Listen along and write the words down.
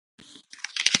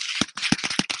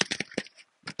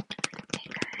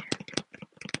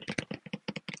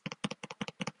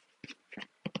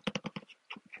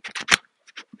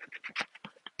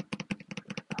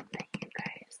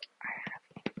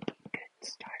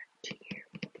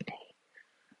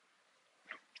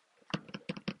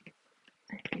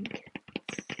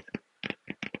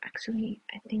Actually,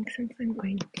 I think since I'm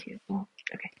going to, well,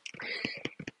 okay.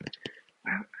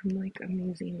 Wow, I'm like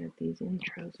amazing at these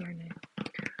intros, aren't I?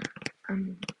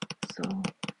 So,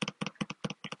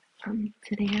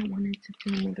 today I wanted to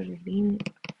do another reading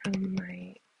from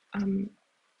my,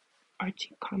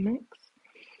 Archie Comics,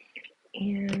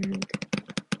 and,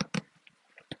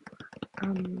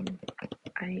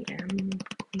 I am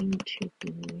going to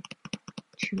be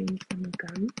chewing some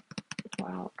gum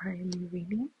while I'm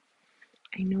reading.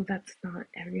 I know that's not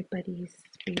everybody's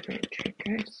favorite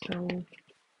trigger, so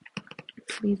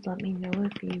please let me know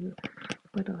if you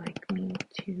would like me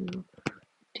to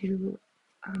do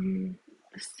the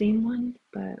same one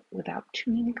but without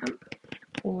chewing gum,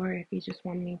 or if you just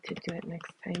want me to do it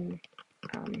next time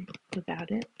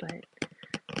without it. But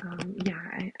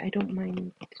yeah, I don't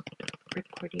mind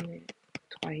recording it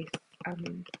twice, as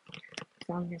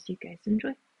long as you guys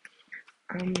enjoy.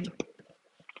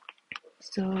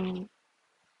 So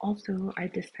also I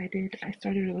started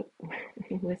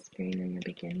whispering in the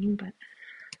beginning, but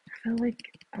I felt like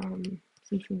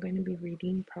since I'm going to be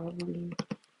reading, probably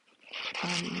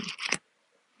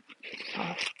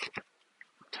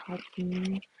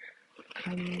talking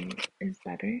is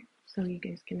better, so you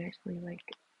guys can actually like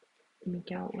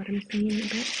make out what I'm saying a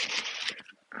bit.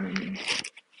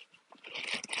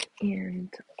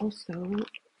 And also,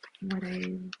 what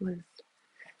I was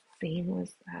saying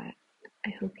was that I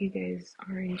hope you guys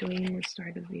are enjoying the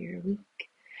start of your week.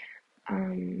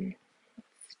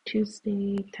 It's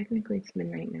Tuesday, technically it's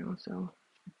midnight now, so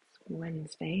it's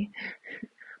Wednesday.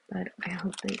 But I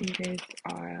hope that you guys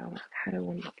had a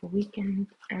wonderful weekend,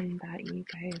 and that you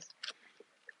guys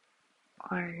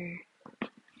are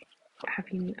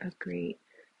having that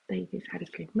you guys had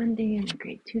a great Monday and a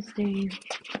great Tuesday.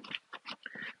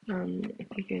 If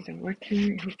you guys are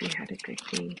working, I hope you had a great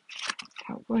day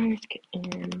at work,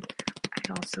 and I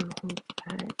also hope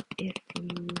that if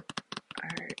you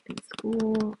are in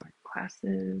school or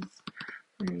classes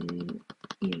and,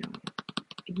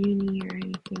 uni or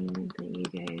anything, that you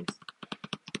guys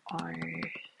are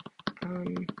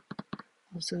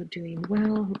also doing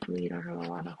well. Hopefully you don't have a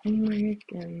lot of homework,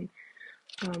 and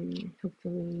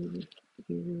hopefully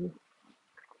you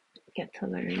get to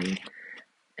learn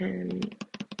and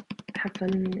have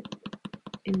fun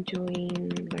enjoying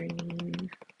learning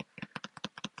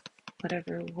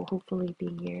whatever will hopefully be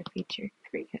your future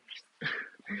careers.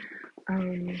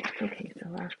 Okay,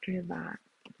 so after that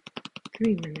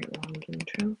 3-minute long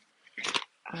intro,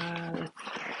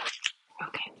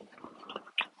 okay,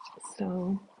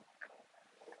 so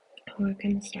we're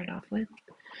going to start off with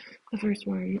the first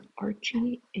one,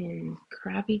 Archie and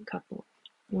Krabby Couple.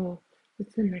 Well,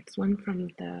 it's the next one from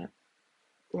the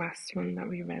last one that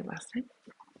we read last time.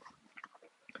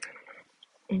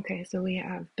 Okay, so we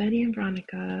have Betty and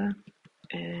Veronica,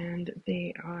 and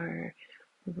they are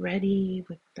ready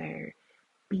with their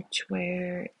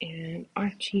beachwear, and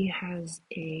Archie has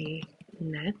a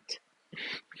net,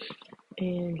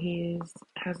 and he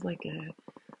has like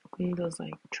one of those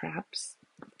like traps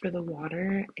for the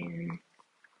water, and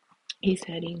he's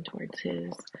heading towards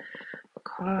his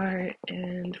car,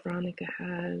 and Veronica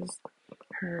has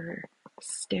her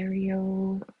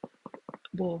stereo,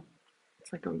 well,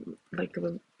 it's like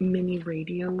a mini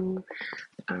radio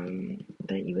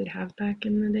that you would have back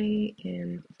in the day.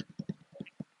 And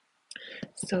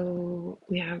so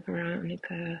we have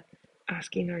Veronica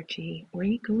asking Archie, "Where are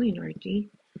you going, Archie?"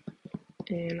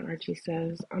 And Archie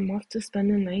says, "I'm off to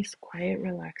spend a nice, quiet,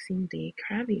 relaxing day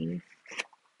crabbing."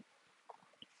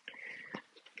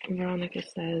 Veronica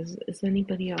says, "Is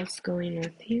anybody else going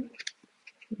with you?"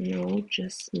 "No,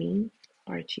 just me,"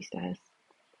 Archie says.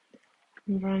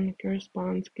 And Veronica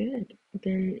responds, "Good,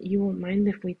 then you won't mind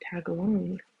if we tag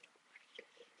along."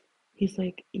 He's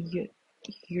like,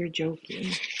 "You're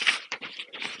joking."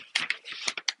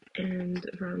 And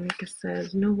Veronica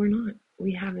says, "No, we're not.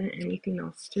 We haven't anything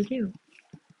else to do."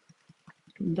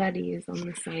 Betty is on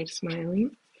the side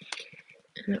smiling,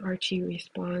 and Archie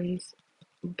responds,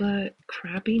 "But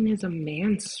crabbing is a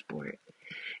man's sport.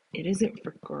 It isn't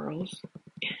for girls.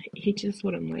 He just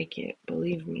wouldn't like it,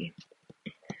 believe me."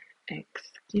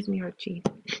 Excuse me, Archie.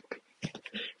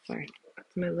 Sorry,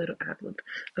 that's my little ad-lib.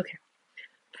 Okay.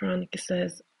 Veronica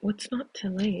says, "What's not to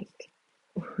like?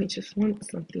 We just want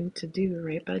something to do,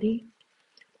 right, Betty?"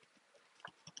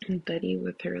 And Betty,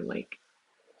 with her like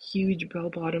huge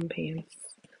bell-bottom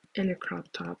pants and a crop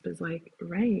top, is like,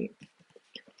 "Right."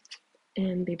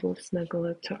 And they both snuggle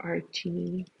up to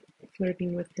Archie,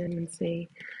 flirting with him, and say,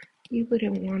 "You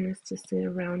wouldn't want us to sit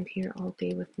around here all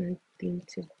day with nothing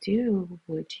to do,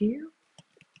 would you?"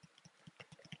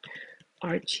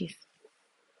 Archie,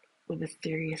 with a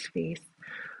serious face,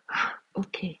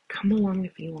 Okay, come along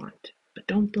if you want, but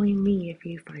don't blame me if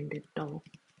you find it dull.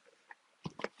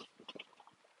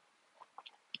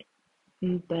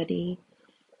 Betty,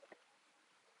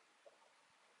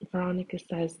 Veronica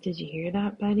says, did you hear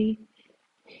that, Betty?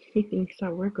 He thinks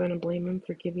that we're going to blame him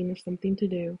for giving us something to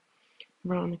do.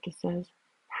 Veronica says,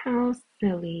 how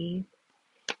silly.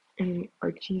 And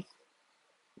Archie's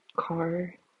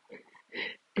car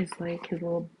is like his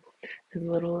little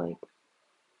like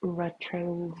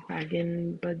retro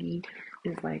wagon buggy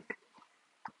is like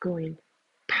going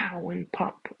pow and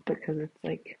pop because it's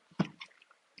like,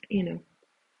 you know,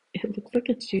 it looks like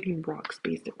it's shooting rocks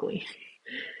basically.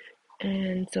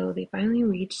 And so they finally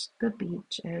reach the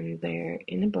beach and they're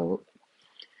in a boat,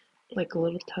 like a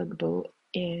little tugboat.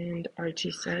 And Archie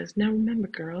says, now remember,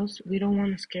 girls, we don't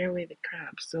want to scare away the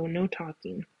crabs, so no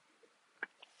talking.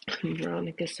 And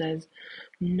Veronica says,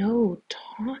 no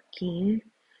talking?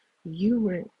 You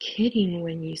weren't kidding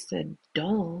when you said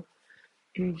dull.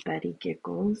 And Betty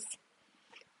giggles.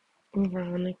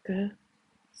 Veronica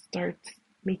starts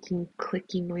making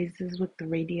clicky noises with the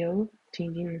radio,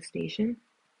 changing the station.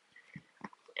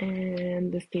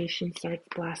 And the station starts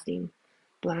blasting.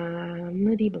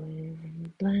 Blamity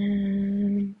blam,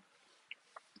 blam.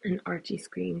 And Archie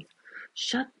screams,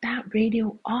 shut that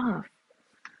radio off.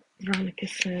 Veronica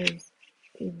says,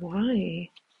 why?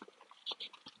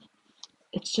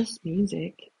 It's just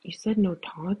music. You said no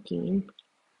talking.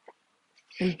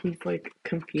 And he's like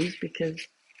confused because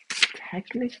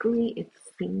technically it's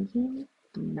singing,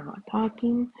 not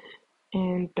talking.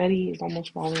 And Betty is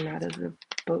almost falling out of the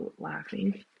boat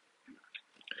laughing.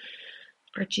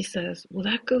 Archie says, well,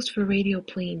 that goes for radio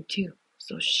playing too,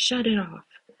 so shut it off.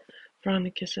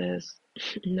 Veronica says,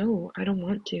 no, I don't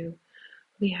want to.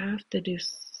 We have to do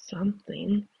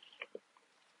something.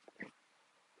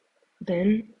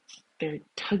 Then they're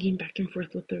tugging back and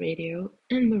forth with the radio,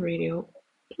 and the radio,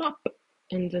 plop,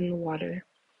 ends in the water.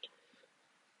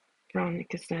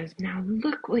 Veronica says, now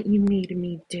look what you made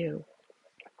me do.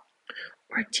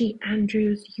 Archie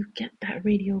Andrews, you get that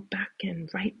radio back in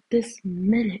right this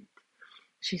minute.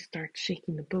 She starts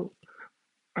shaking the boat.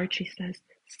 Archie says,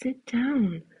 sit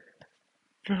down.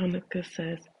 Veronica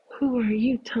says, who are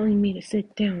you telling me to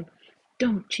sit down?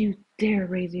 Don't you dare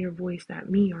raise your voice at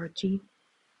me, Archie.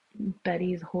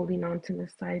 Betty is holding on to the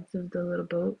sides of the little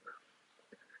boat.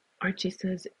 Archie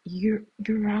says, you're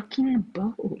rocking the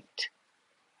boat.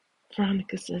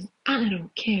 Veronica says, I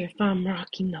don't care if I'm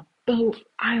rocking the boat.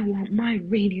 I want my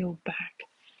radio back.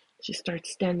 She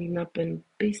starts standing up and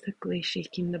basically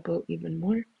shaking the boat even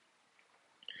more.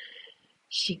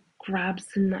 She grabs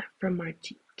the net from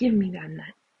Archie. Give me that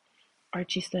net.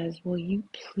 Archie says, will you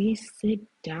please sit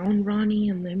down, Ronnie,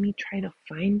 and let me try to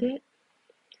find it?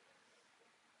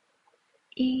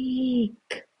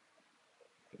 Eek!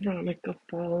 Veronica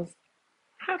falls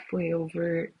halfway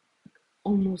over,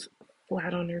 almost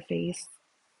flat on her face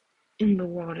in the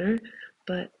water,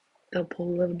 but the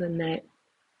pole of the net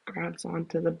grabs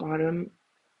onto the bottom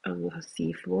of the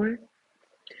seafloor,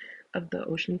 of the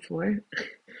ocean floor,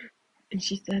 and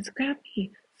she says, grab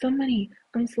me, somebody,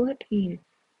 I'm slipping.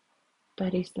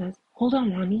 Betty says, hold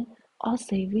on, Ronnie, I'll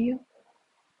save you.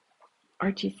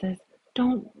 Archie says,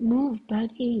 don't move,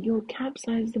 Betty, you'll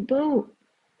capsize the boat.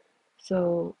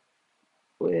 So,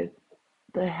 with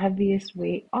the heaviest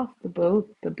weight off the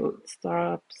boat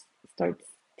starts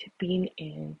tipping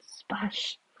and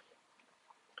splash.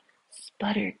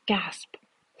 Sputter, gasp.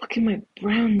 Look at my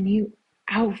brand new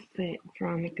outfit,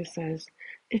 Veronica says.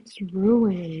 It's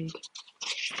ruined.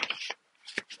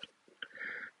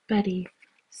 Betty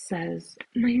says,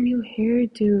 my new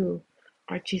hairdo.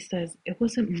 Archie says, it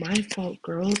wasn't my fault,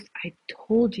 girls. I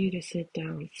told you to sit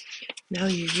down. Now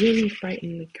you really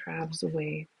frightened the crabs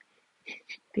away.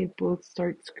 They both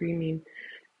start screaming,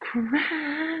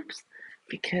 crabs,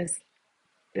 because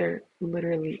they're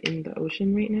literally in the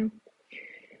ocean right now.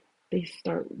 They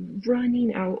start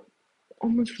running out,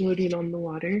 almost floating on the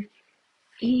water.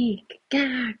 Eek,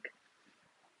 gag.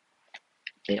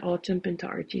 They all jump into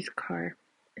Archie's car,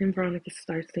 and Veronica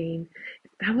starts saying,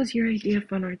 if that was your idea of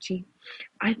fun, Archie,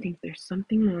 I think there's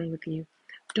something wrong with you.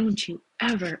 Don't you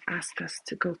ever ask us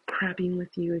to go crabbing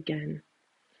with you again.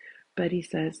 Betty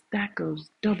says, that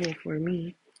goes double for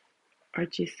me.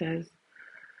 Archie says,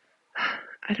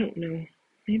 I don't know.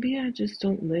 Maybe I just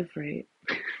don't live right.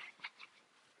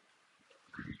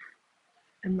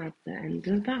 And that's the end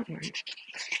of that one.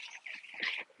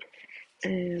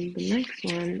 And the next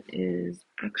one is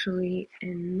actually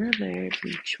another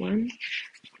beach one,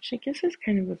 which I guess is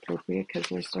kind of appropriate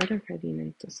because we're sort of heading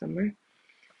into summer.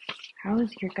 How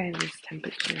is your guys'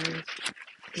 temperatures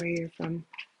where you're from?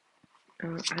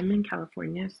 I'm in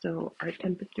California, so our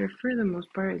temperature for the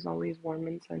most part is always warm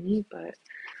and sunny, but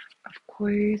of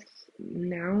course,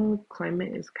 now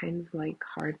climate is kind of like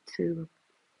hard to,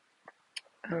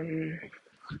 um,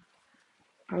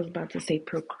 I was about to say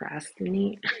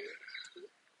procrastinate,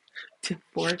 to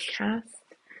forecast.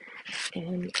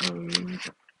 And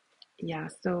yeah,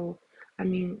 so I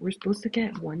mean, we're supposed to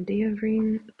get 1 day of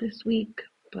rain this week,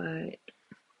 but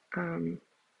um,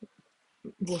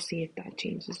 we'll see if that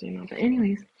changes or not. But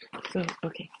anyways, so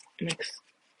okay, next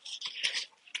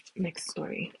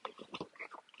story.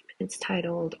 It's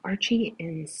titled Archie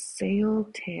in Sail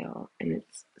Tail, and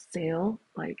it's sail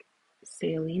like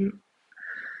sailing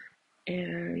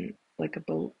and like a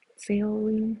boat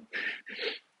sailing.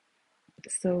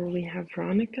 So we have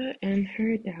Veronica and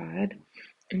her dad,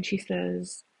 and she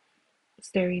says,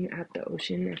 staring at the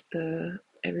ocean, at the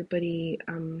everybody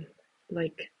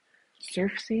like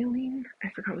surf sailing. I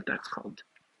forgot what that's called.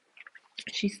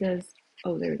 She says,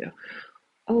 "Oh, there we go.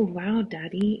 Oh wow,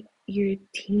 Daddy, your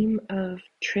team of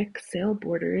trick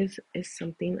sailboarders is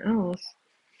something else."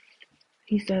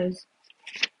 He says,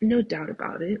 "No doubt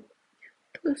about it.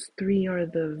 Those three are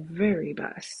the very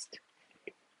best."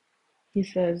 He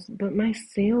says, "But my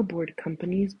sailboard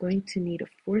company is going to need a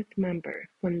fourth member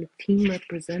when the team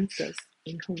represents us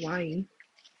in Hawaii."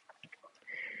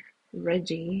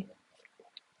 Reggie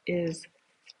is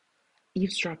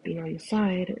eavesdropping on the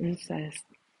side and says,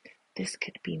 "This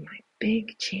could be my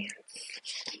big chance."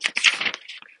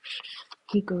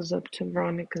 He goes up to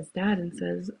Veronica's dad and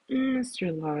says,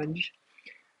 "Mr. Lodge,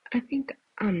 I think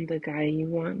I'm the guy you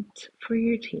want for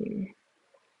your team."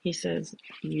 He says,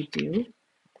 "You do?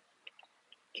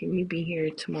 Can you be here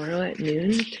tomorrow at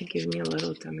noon to give me a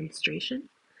little demonstration?"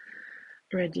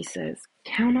 Reggie says,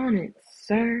 "Count on it,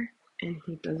 sir," and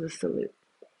he does a salute.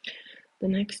 The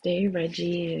next day,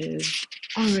 Reggie is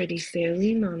already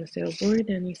sailing on a sailboard,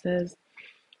 and he says,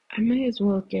 "I may as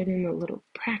well get in a little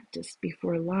practice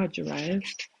before Lodge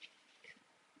arrives."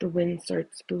 The wind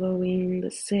starts blowing the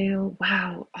sail.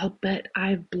 Wow, I'll bet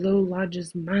I blow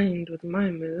Lodge's mind with my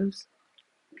moves.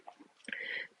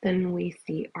 Then we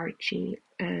see Archie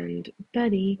and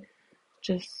Betty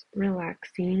just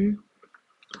relaxing,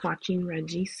 watching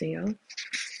Reggie sail.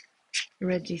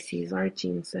 Reggie sees Archie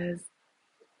and says,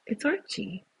 "It's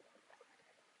Archie."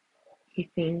 He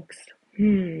thinks,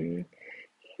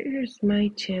 here's my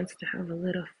chance to have a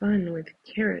little fun with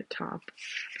Carrot Top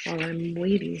while I'm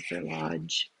waiting for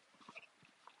Lodge.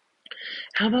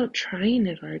 "How about trying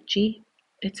it, Archie?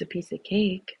 It's a piece of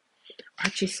cake."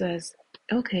 Archie says,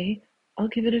 "Okay, I'll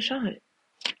give it a shot."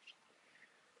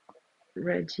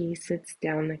 Reggie sits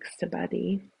down next to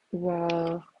Betty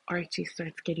while Archie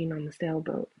starts getting on the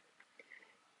sailboat.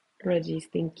 Reggie's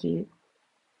thinking,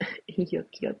 yuck,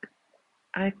 yuck.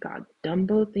 I've got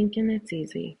Dumbo thinking it's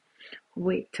easy.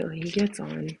 Wait till he gets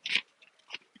on.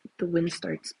 The wind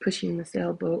starts pushing the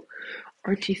sailboat.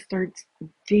 Archie starts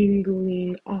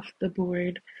dangling off the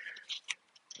board.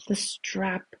 The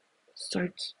strap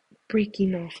starts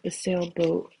breaking off the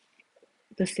sailboard,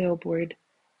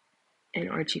 and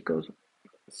Archie goes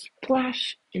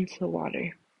splash into the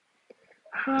water.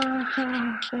 "Ha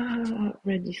ha ha!"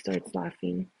 Reggie starts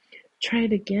laughing. "Try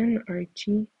it again,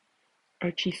 Archie."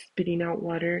 Archie's spitting out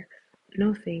water.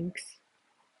 "No thanks."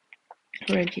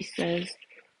 Reggie says,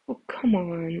 "Oh, come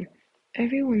on.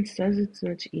 Everyone says it's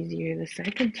much easier the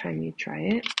second time you try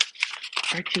it."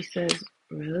 Archie says,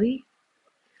 "Really?"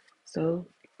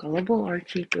 So gullible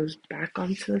Archie goes back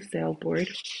onto the sailboard.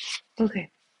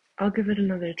 "Okay, I'll give it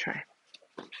another try."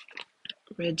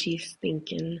 Reggie's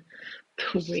thinking,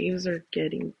 the waves are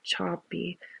getting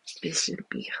choppy. This should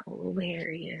be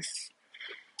hilarious.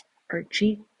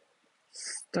 Archie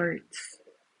starts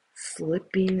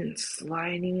slipping and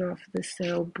sliding off the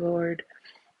sailboard.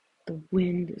 The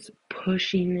wind is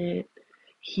pushing it.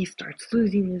 He starts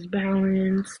losing his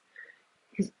balance.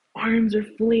 His arms are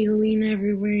flailing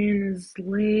everywhere in his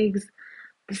legs.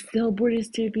 The sailboard is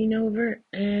tipping over,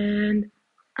 and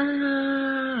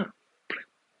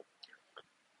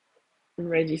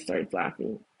Reggie starts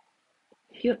laughing.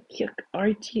 Yuck, yuck,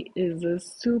 Archie is a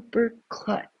super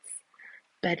klutz.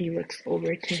 Betty looks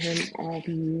over to him all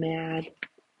mad.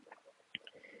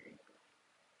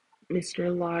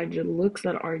 Mr. Lodge looks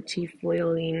at Archie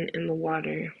flailing in the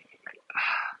water.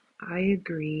 "I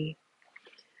agree."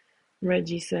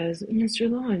 Reggie says, "Mr.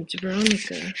 Lodge,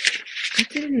 Veronica, I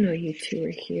didn't know you two were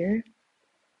here."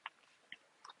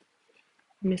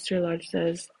 Mr. Lodge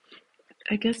says,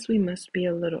 "I guess we must be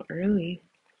a little early."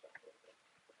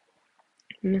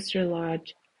 Mr.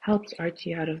 Lodge helps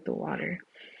Archie out of the water.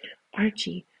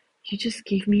 "Archie, you just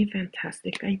gave me a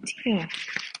fantastic idea."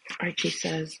 Archie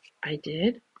says, "I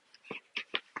did?"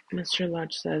 Mr.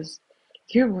 Lodge says,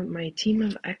 "You're what my team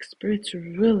of experts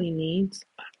really needs,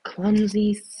 a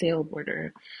clumsy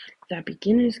sailboarder that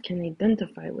beginners can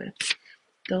identify with.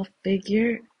 They'll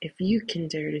figure if you can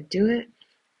dare to do it,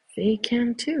 they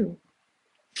can too."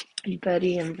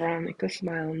 Betty and Veronica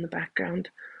smile in the background,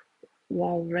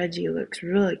 while Reggie looks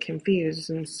really confused,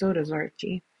 and so does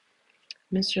Archie.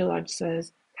 Mr. Lodge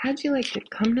says, "How'd you like to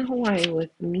come to Hawaii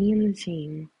with me and the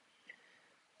team?"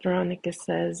 Veronica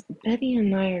says, "Betty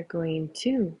and I are going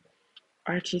too."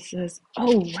 Archie says,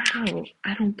 "Oh wow,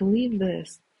 I don't believe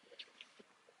this."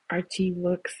 Archie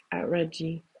looks at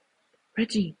Reggie.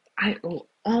 "Reggie, I owe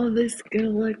all this good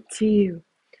luck to you."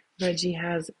 Reggie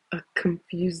has a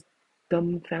confused,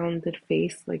 dumbfounded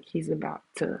face like he's about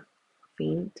to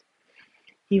faint.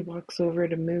 He walks over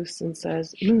to Moose and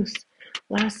says, "Moose,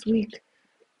 last week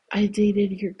I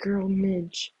dated your girl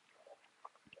Midge."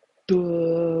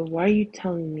 "Duh, why are you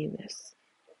telling me this?"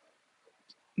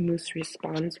 Moose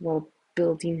responds while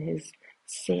building his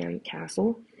sand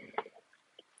castle.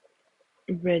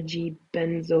 Reggie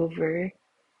bends over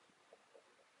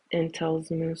and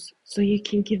tells Moose, "So you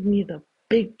can give me the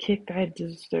big kick I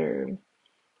deserve."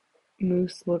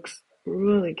 Moose looks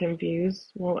really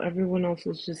confused while everyone else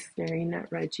is just staring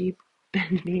at Reggie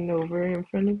bending over in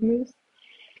front of Moose.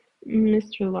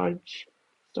 Mr. Lodge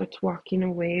starts walking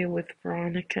away with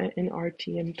Veronica and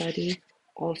Archie and Betty,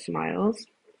 all smiles.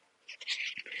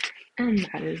 And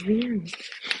that is the end.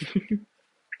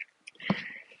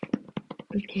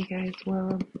 Okay, guys,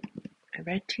 well, I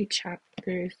read 2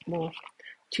 chapters, well,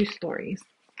 2 stories.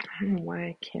 I don't know why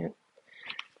I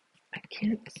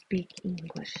can't speak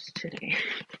English today.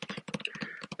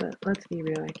 But let's be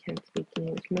real, I can't speak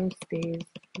English. Most days,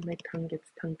 my tongue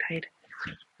gets tongue-tied.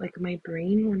 Like, my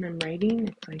brain, when I'm writing,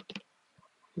 it's like,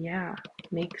 yeah,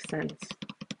 makes sense.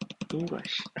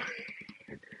 English.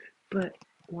 But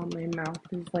while my mouth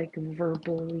is, like,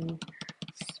 verbally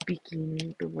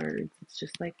speaking the words, it's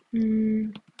just like,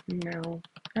 no,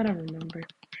 I don't remember.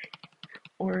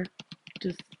 Or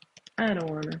just, I don't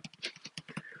wanna.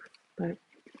 But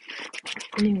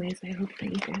anyways, I hope that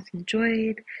you guys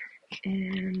enjoyed,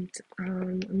 and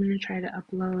I'm gonna try to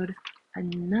upload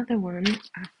another one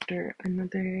after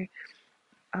another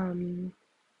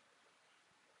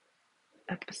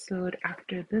episode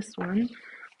after this one.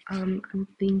 I'm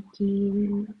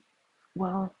thinking,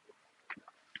 well,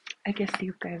 I guess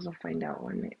you guys will find out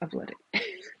when I upload it.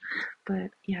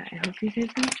 But yeah, I hope you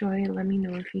guys enjoy. Let me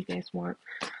know if you guys want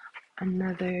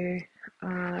another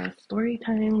story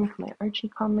time with my Archie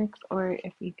comics, or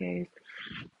if you guys,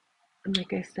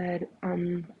 like I said,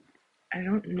 I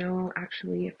don't know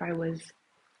actually if I was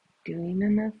doing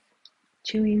enough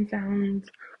chewing sounds,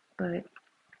 but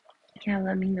yeah,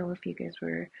 let me know if you guys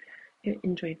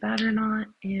enjoyed that or not,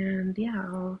 and yeah,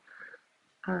 I'll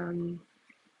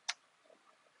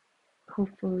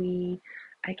hopefully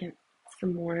I get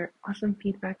some more awesome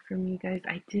feedback from you guys.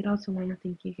 I did also want to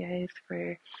thank you guys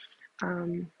for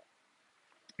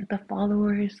the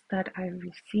followers that I've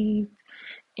received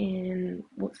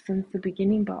since the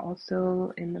beginning, but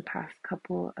also in the past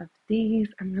couple of days.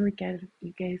 I'm really glad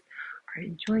you guys are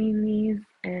enjoying these,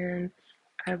 and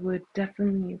I would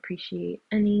definitely appreciate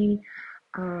any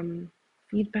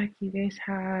feedback you guys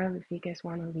have. If you guys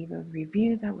want to leave a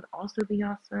review, that would also be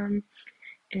awesome.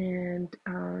 And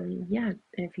yeah,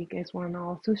 if you guys want to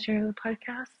also share the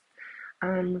podcast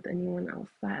with anyone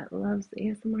else that loves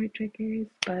ASMR triggers.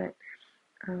 But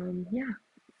yeah,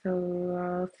 so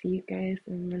I'll see you guys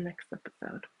in the next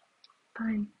episode.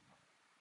 Bye.